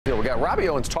We got Robbie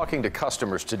Owens talking to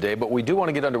customers today, but we do want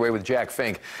to get underway with Jack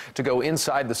Fink to go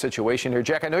inside the situation here.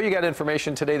 Jack, I know you got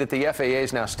information today that the FAA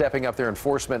is now stepping up their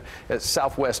enforcement at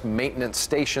Southwest maintenance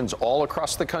stations all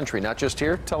across the country, not just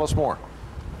here. Tell us more.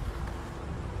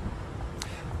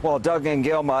 Well, Doug and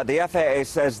Gilma, the FAA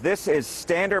says this is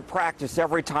standard practice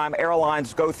every time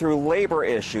airlines go through labor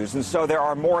issues, and so there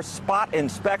are more spot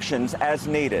inspections as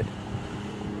needed.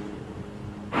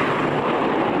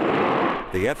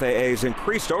 The FAA's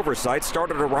increased oversight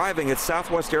started arriving at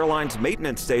Southwest Airlines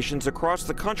maintenance stations across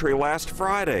the country last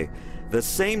Friday, the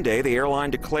same day the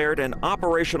airline declared an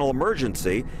operational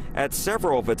emergency at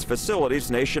several of its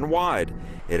facilities nationwide.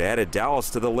 It added Dallas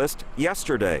to the list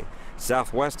yesterday.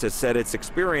 Southwest has said it's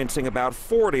experiencing about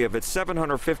 40 of its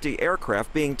 750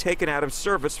 aircraft being taken out of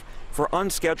service for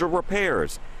unscheduled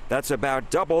repairs. That's about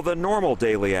double the normal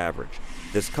daily average.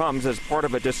 This comes as part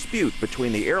of a dispute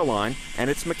between the airline and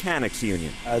its mechanics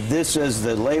union. This is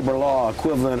the labor law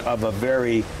equivalent of a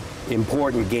very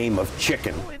important game of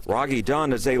chicken. Raghi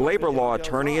Dunn is a labor law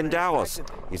attorney in Dallas.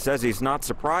 He says he's not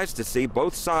surprised to see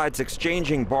both sides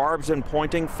exchanging barbs and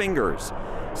pointing fingers.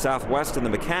 Southwest and the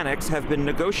mechanics have been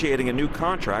negotiating a new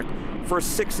contract for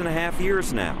 6.5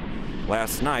 years now.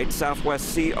 Last night,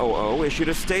 Southwest COO issued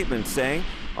a statement saying,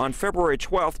 on February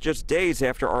 12th, just days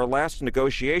after our last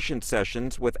negotiation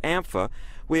sessions with AMFA,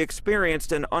 we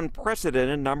experienced an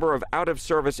unprecedented number of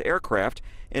out-of-service aircraft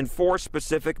in 4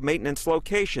 specific maintenance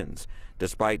locations,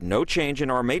 despite no change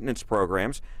in our maintenance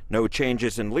programs, no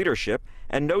changes in leadership,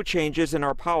 and no changes in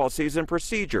our policies and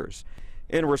procedures.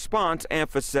 In response,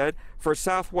 AMFA said for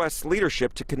Southwest's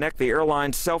leadership to connect the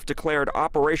airline's self-declared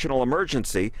operational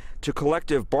emergency to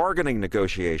collective bargaining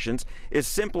negotiations is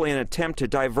simply an attempt to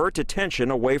divert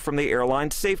attention away from the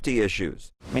airline's safety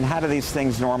issues. I mean, how do these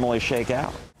things normally shake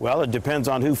out? Well, it depends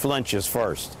on who flinches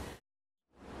first.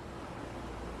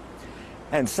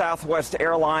 And Southwest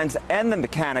Airlines and the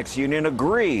mechanics union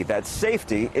agree that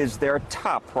safety is their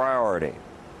top priority.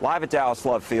 Live at Dallas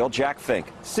Love Field, Jack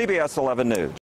Fink, CBS 11 News.